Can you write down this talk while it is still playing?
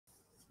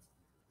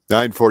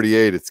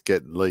9:48, it's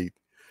getting late.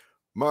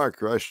 Mark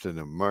Rushton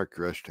of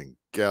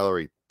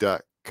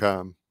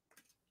MarkRushtonGallery.com.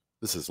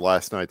 This is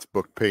last night's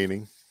book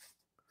painting.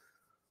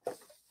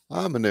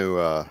 I'm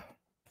gonna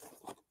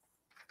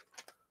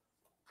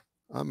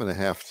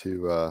have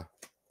to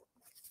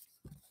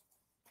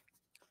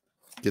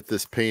get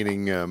this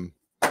painting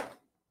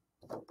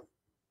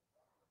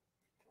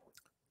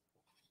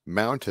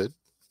mounted.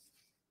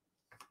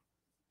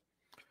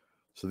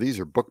 So these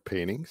are book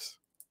paintings.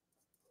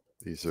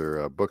 These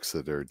are books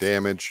that are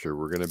damaged or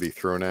were going to be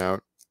thrown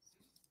out.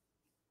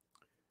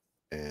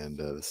 And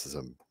this is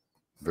a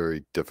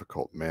very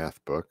difficult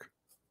math book.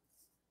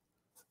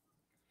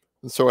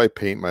 And so I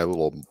paint my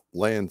little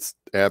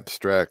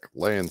abstract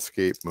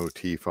landscape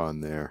motif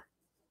on there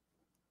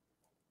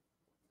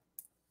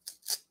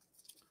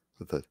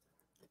with a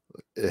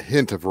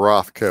hint of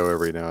Rothko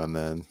every now and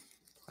then,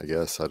 I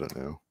guess. I don't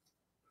know.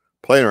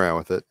 Playing around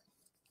with it.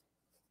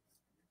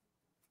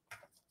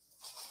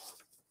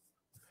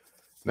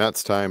 Now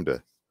it's time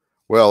to,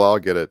 well, I'll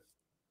get it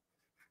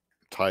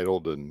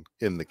titled and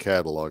in the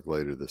catalog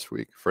later this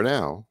week. For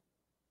now,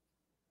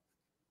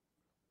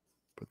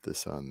 put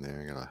this on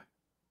there. I'm going to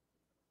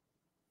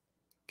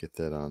get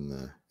that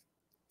on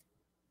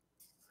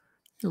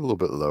a little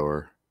bit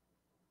lower.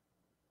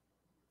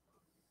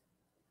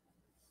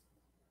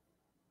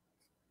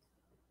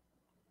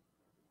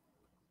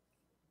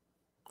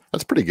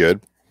 That's pretty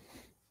good.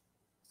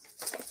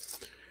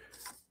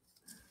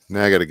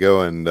 Now I got to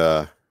go and,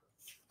 oh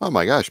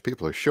my gosh,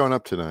 people are showing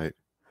up tonight.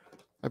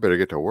 I better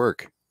get to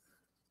work.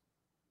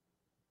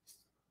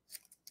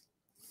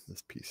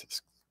 This piece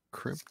is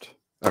crimped.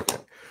 Okay.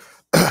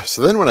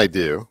 So then what I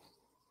do,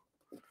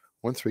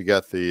 once we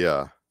got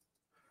the,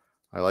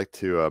 I like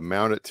to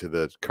mount it to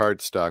the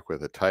cardstock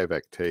with a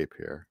Tyvek tape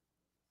here.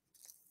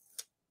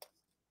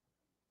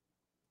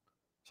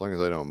 As long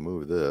as I don't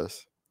move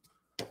this.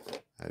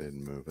 I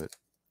didn't move it.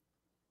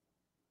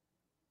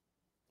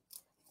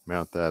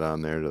 Mount that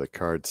on there to the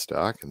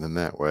cardstock, and then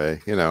that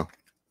way, you know,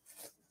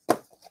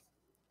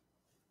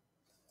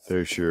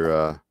 there's your,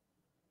 I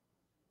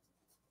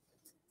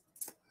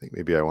think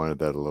maybe I wanted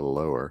that a little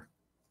lower.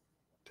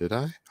 Did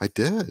I? I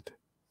did.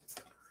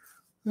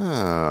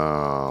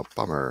 Oh,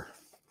 bummer.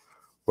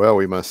 Well,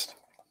 we must.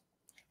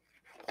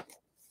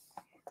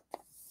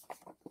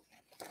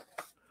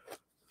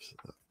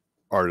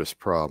 Artist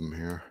problem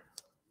here.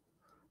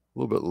 A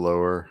little bit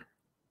lower.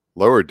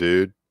 Lower,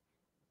 dude.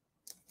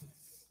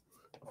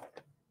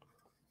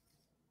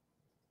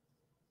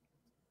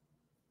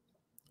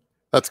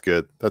 That's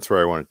good. That's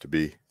where I want it to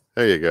be.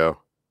 There you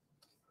go.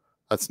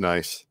 That's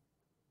nice.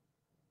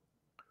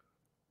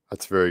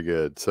 That's very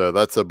good. So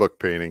that's a book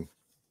painting.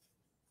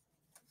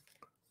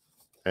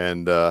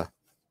 And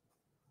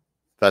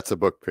that's a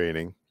book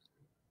painting.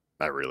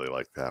 I really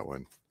like that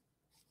one.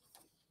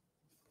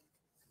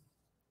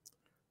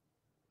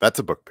 That's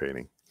a book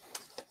painting.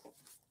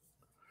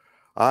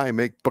 I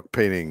make book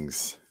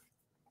paintings.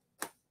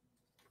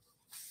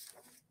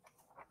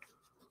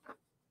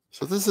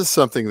 So this is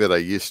something that I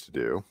used to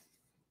do.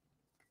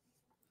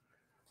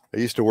 I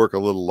used to work a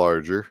little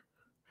larger.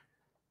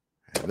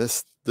 And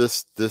this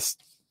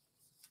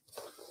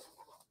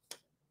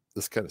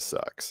kind of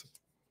sucks.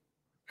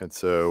 And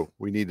so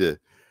I need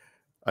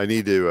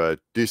to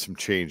do some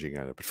changing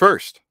on it. But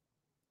first,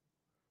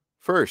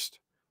 I'm going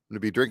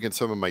to be drinking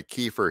some of my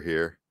kefir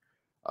here.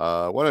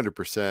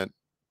 100%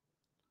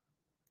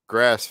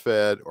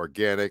 grass-fed,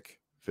 organic,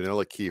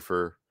 vanilla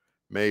kefir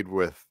made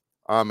with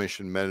Amish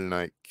and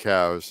Mennonite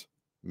cows'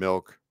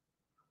 milk.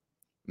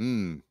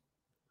 Kelowna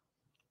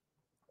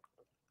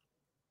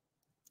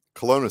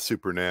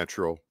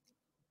Supernatural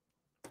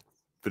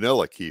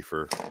vanilla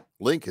kefir.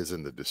 Link is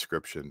in the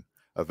description.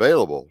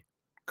 Available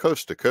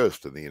coast to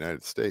coast in the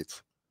United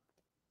States.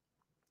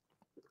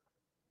 A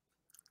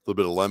little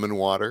bit of lemon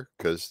water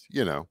because,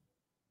 you know,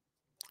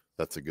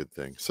 that's a good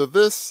thing. So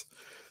this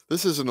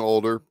is an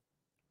older.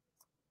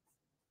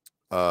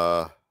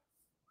 It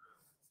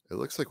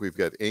looks like we've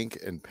got ink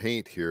and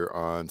paint here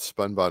on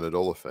Spun Bonded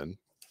Olefin.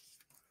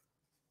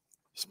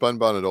 Spun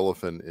Bonded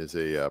Olefin is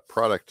a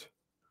product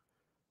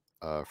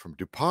from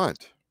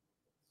DuPont,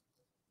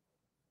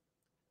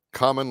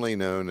 commonly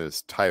known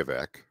as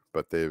Tyvek,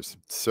 but there's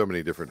so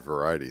many different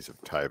varieties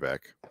of Tyvek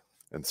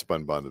and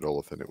Spun Bonded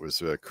Olefin. It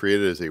was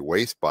created as a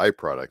waste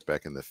byproduct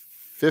back in the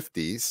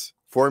 50s,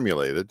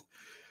 formulated,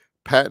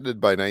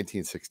 patented by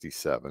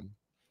 1967.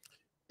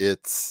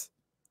 It's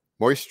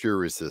moisture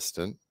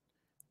resistant,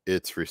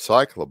 it's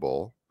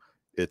recyclable,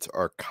 it's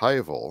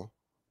archival,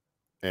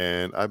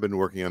 and I've been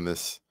working on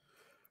this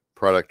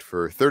product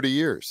for 30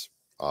 years,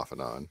 off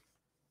and on.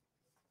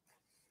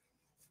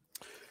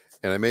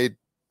 And I made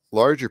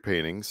larger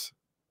paintings,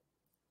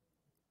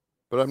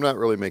 but I'm not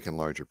really making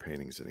larger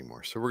paintings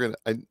anymore. So we're going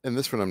to, and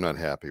this one I'm not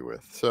happy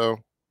with. So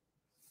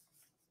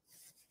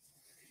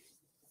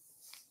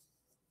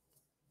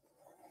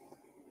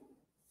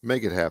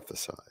make it half the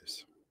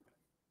size.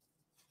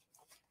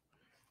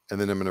 And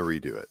then I'm going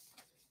to redo it.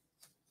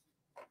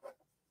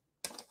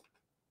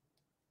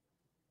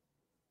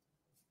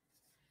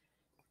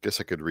 Guess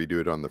I could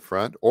redo it on the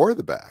front or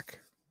the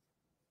back.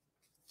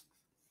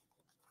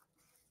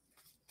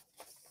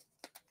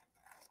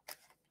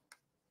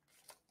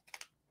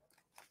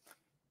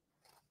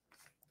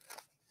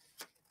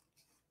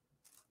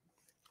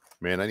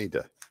 Man, I need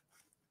to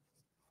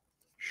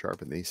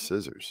sharpen these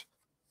scissors.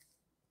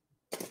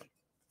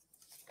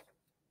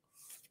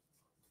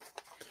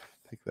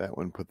 Take that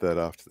one, put that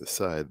off to the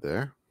side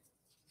there.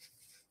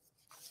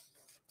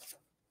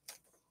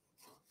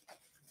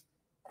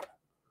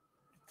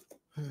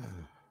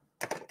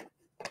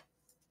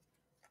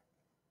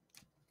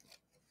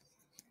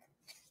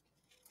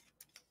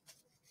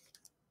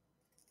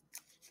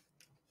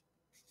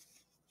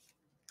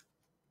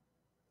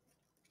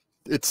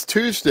 It's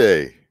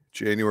Tuesday,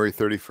 January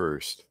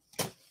 31st.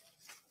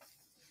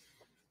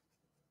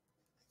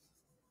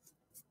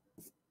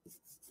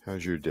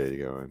 How's your day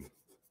going?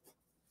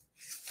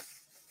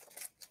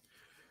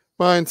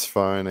 Mine's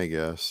fine, I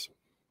guess.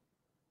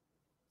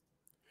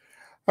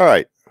 All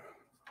right.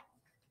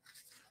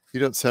 You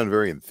don't sound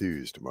very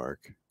enthused,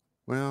 Mark.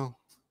 Well,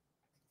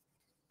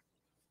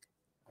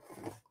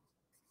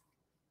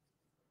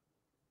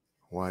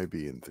 why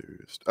be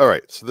enthused? All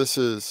right, so this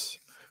is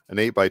an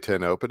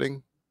 8x10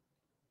 opening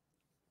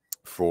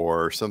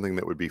for something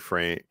that would be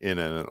frame in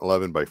an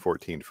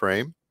 11x14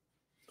 frame.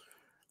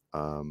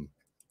 So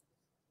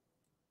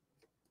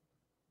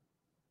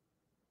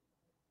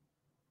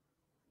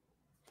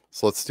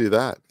let's do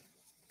that.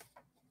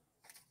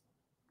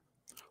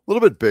 A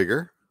little bit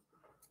bigger.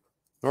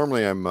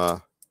 Normally I'm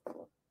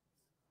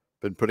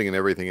been putting in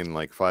everything in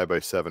like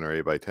 5x7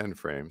 or 8x10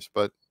 frames,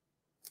 but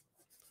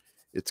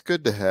it's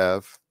good to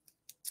have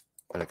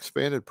an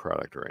expanded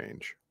product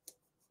range,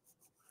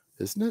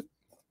 isn't it?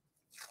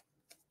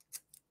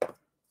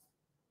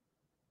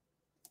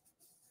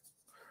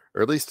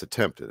 Or at least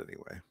attempt it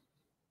anyway.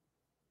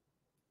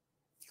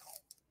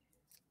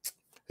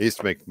 I used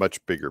to make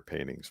much bigger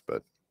paintings,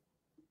 but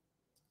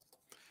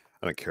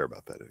I don't care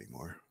about that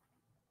anymore.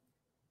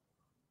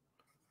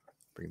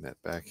 Bring that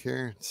back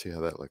here. See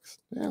how that looks.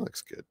 Yeah, it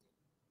looks good.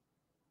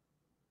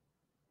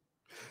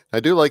 I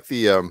do like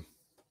the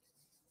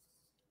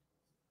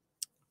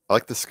I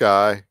like the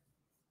sky.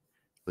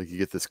 Like you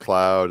get this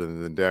cloud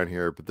and then down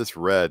here, but this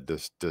red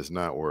just does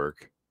not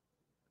work.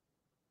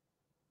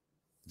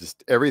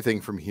 Just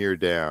everything from here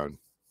down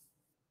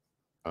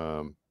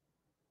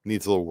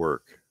needs a little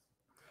work.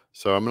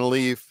 So I'm going to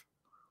leave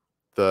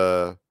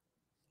the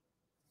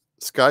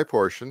sky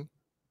portion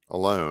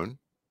alone.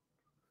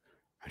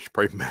 I should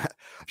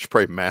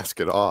probably mask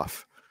it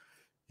off.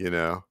 You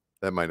know,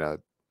 that might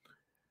not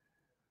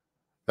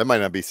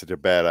be such a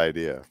bad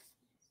idea.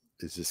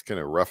 Is just going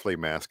to roughly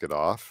mask it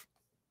off.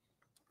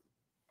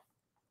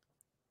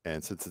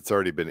 And since it's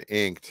already been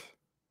inked,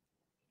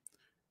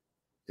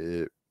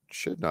 it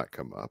should not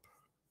come up.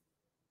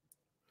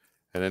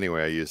 And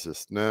anyway, I use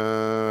this.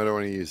 No, I don't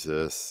want to use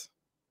this.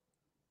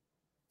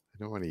 I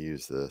don't want to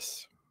use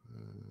this.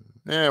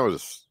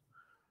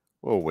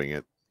 We'll wing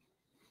it.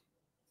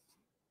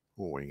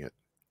 We'll wing it.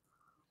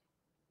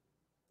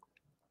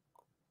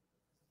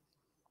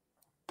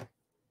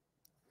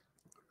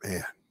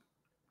 Man.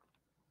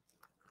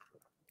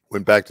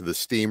 Went back to the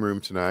steam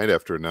room tonight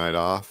after a night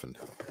off, and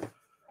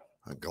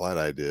I'm glad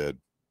I did.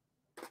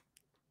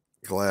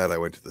 Glad I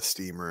went to the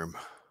steam room.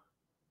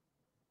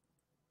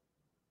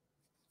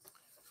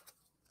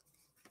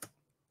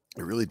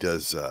 It really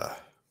does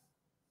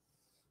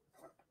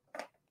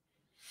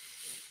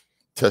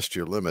test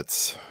your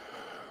limits.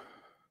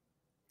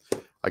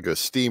 I go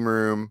steam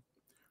room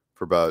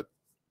for about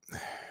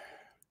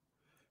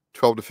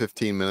 12 to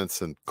 15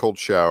 minutes and cold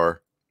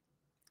shower.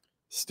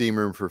 Steam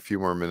room for a few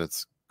more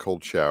minutes,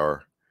 cold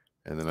shower.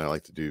 And then I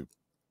like to do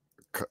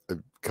a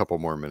couple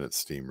more minutes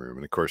steam room.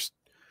 And of course,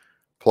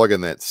 plug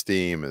in that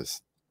steam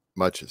as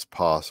much as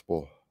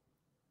possible.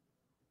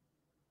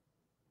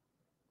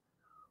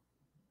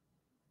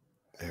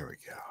 There we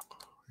go.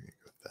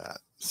 With that.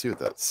 See what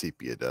that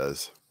sepia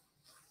does.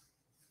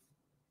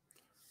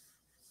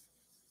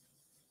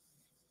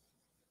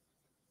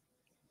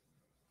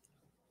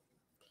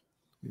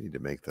 We need to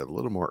make that a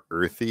little more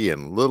earthy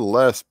and a little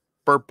less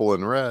purple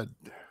and red.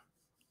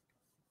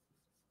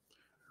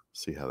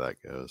 See how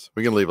that goes.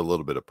 We can leave a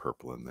little bit of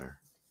purple in there.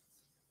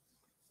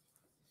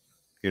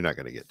 You're not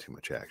going to get too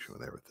much action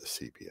there with the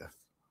sepia.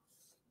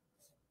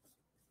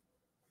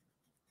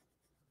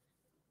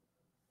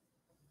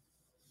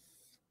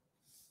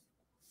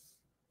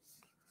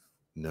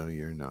 No,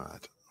 you're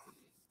not.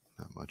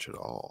 Not much at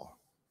all.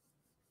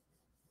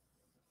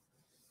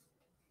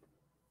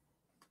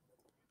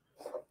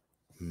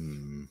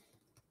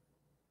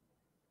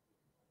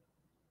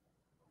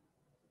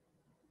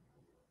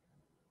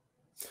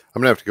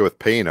 I'm going to have to go with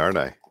paint, aren't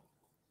I?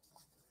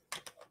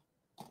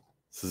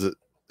 This is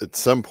at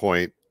some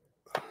point,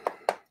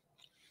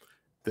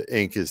 the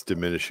ink is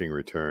diminishing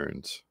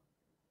returns.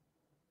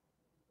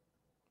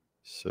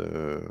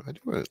 So I do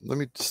want to, let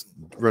me just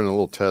run a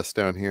little test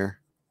down here.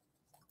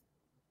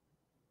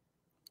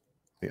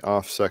 The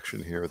off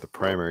section here with the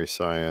primary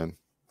cyan.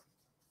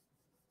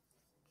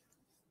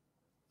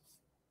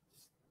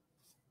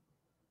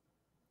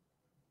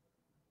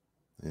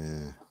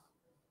 Yeah.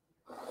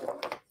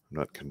 I'm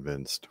not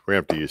convinced. We're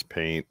going to have to use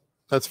paint.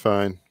 That's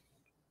fine.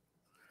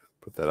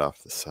 Put that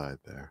off the side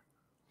there.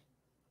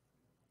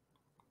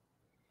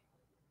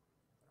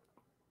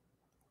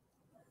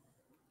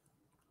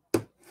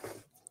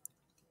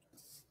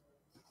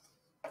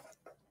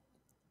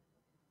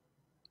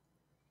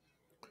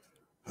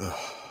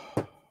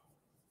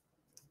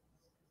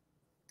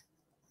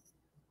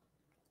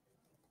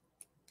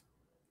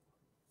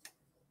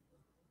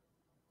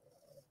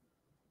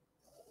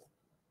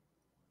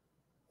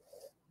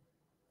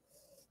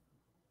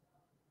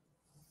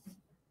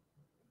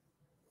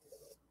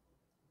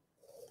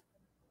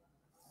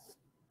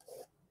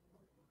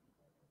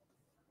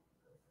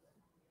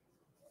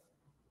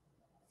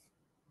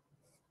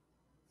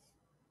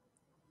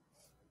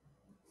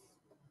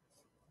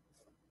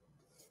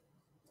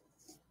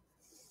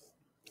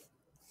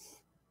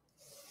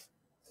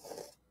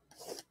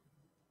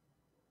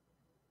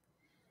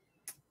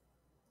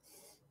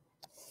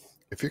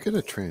 If you're going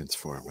to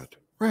transform it,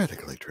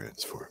 radically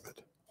transform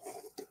it,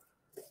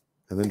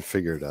 and then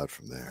figure it out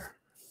from there.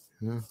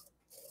 You know?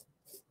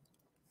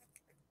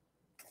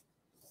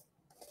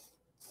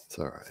 It's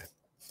all right.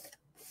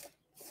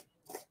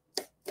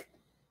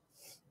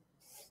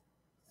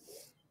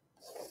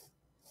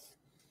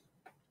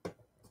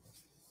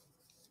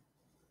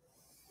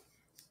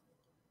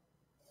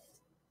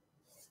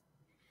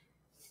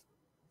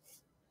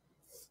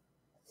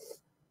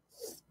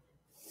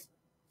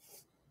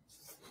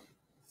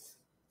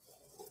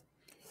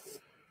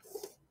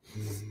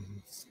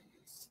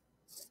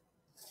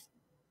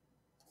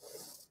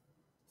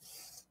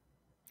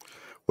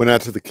 Went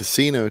out to the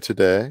casino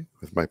today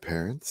with my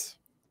parents.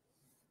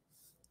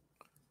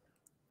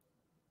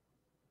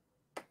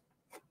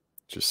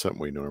 Just something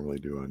we normally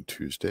do on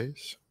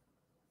Tuesdays.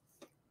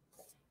 I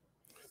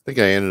think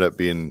I ended up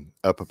being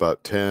up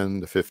about $10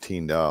 to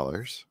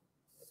 $15.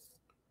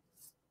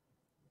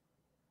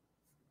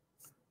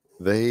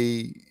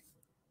 They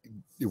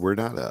were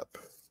not up,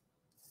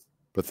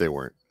 but they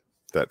weren't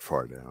that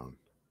far down.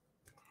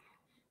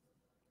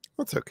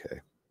 That's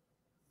okay.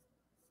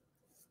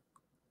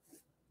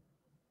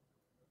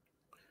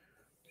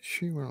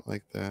 She want it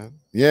like that?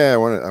 Yeah, I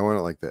want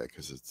it like that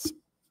because it's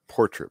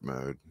portrait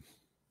mode.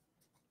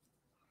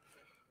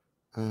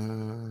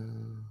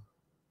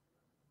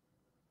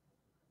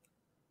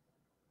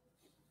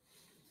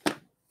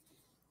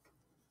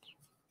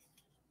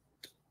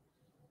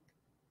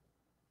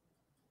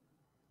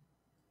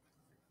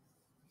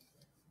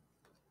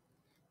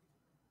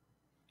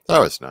 That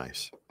was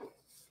nice.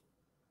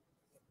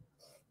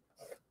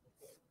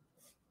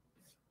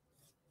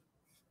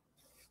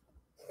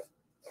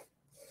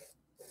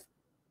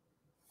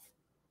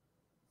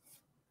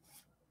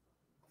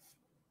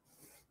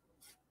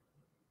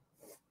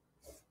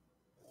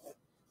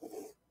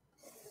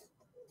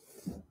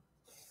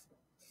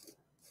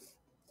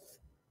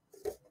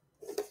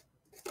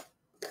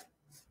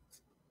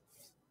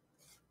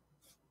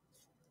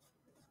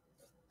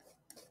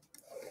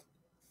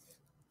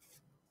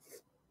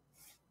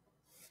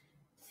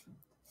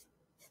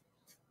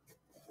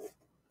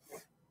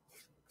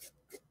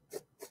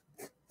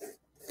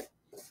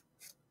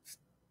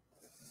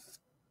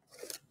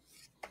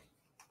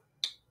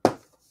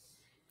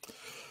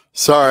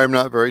 Sorry, I'm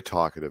not very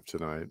talkative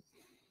tonight.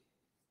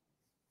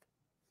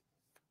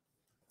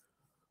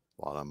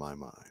 A lot on my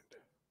mind.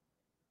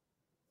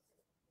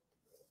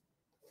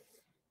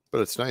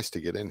 But it's nice to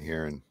get in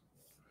here and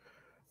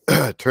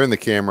turn the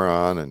camera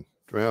on and,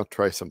 well,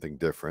 try something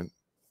different.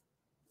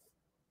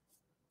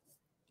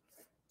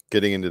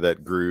 Getting into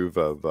that groove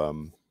of, I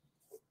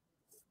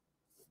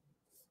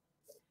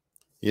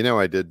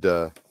did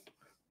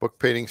book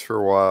paintings for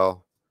a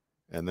while,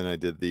 and then I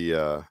did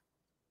the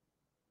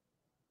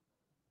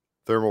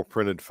thermal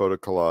printed photo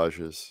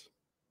collages,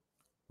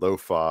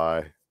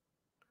 lo-fi.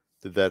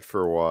 Did that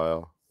for a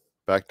while.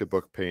 Back to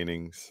book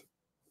paintings.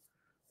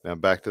 Now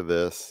back to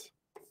this.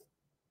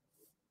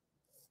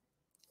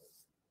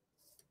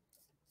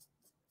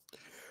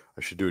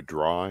 I should do a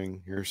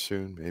drawing here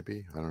soon,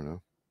 maybe. I don't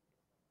know.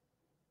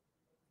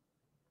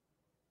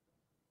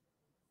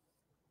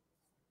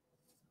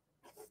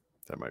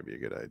 That might be a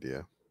good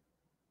idea.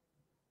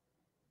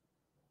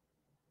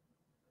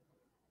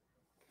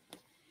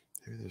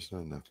 Maybe there's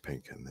not enough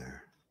pink in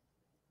there.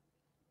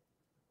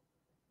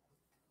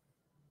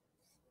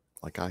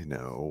 Like I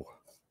know.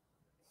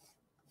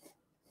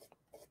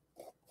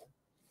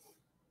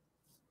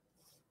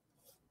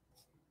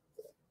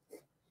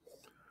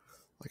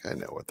 Like I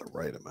know what the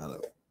right amount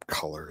of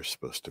color is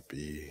supposed to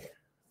be.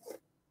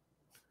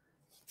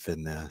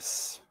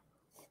 Finesse.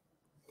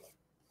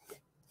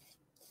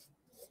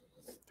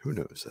 Who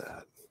knows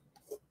that?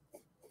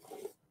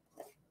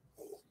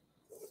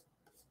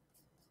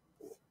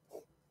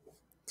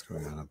 What's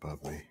going on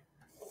above me?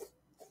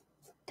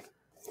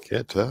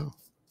 Can't tell.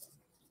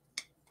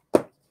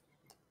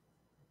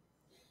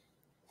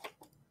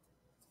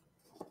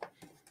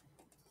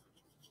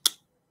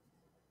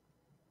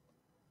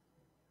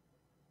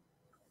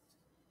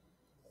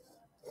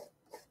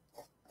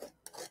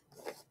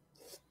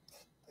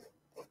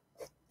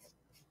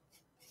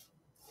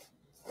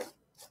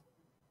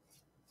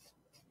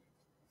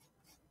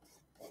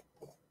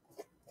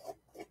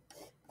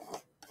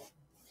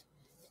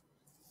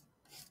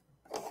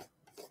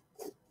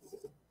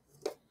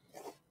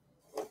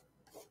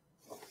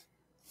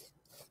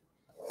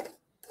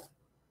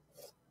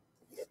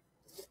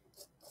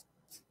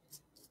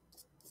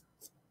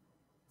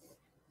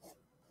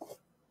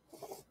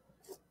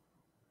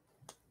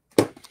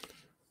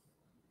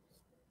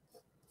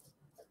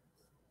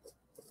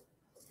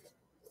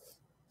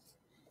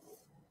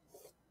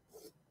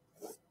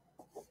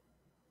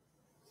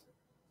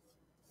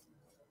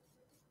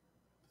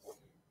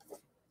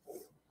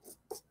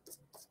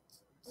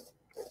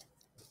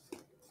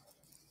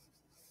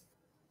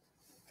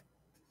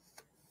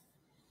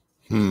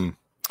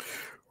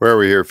 Where are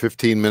we here?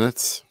 15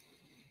 minutes?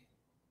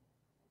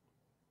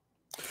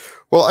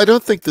 Well, I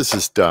don't think this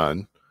is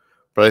done,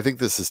 but I think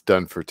this is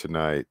done for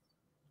tonight.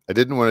 I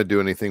didn't want to do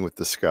anything with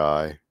the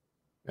sky,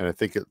 and I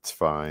think it's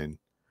fine.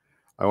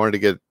 I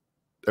wanted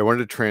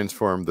to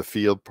transform the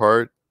field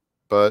part,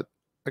 but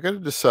I got to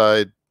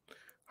decide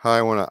how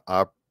I want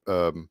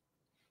to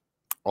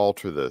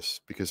alter this,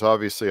 because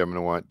obviously I'm going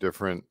to want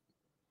different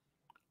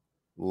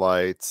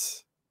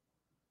lights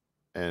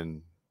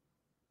and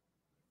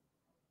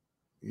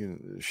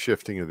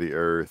shifting of the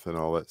earth and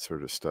all that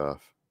sort of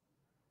stuff.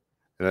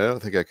 And I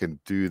don't think I can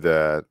do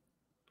that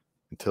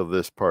until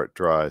this part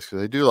dries,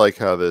 because I do like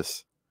how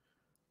this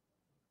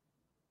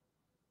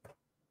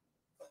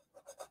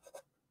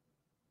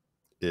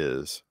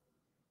is.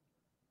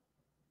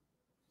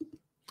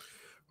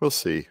 We'll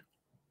see.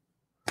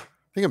 I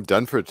think I'm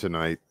done for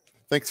tonight.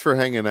 Thanks for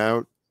hanging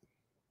out.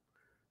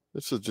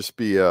 This will just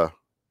be a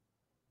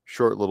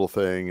short little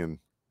thing, and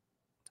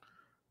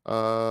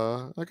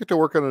I get to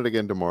work on it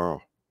again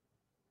tomorrow.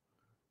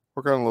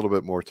 Work on a little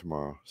bit more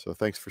tomorrow. So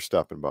thanks for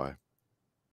stopping by.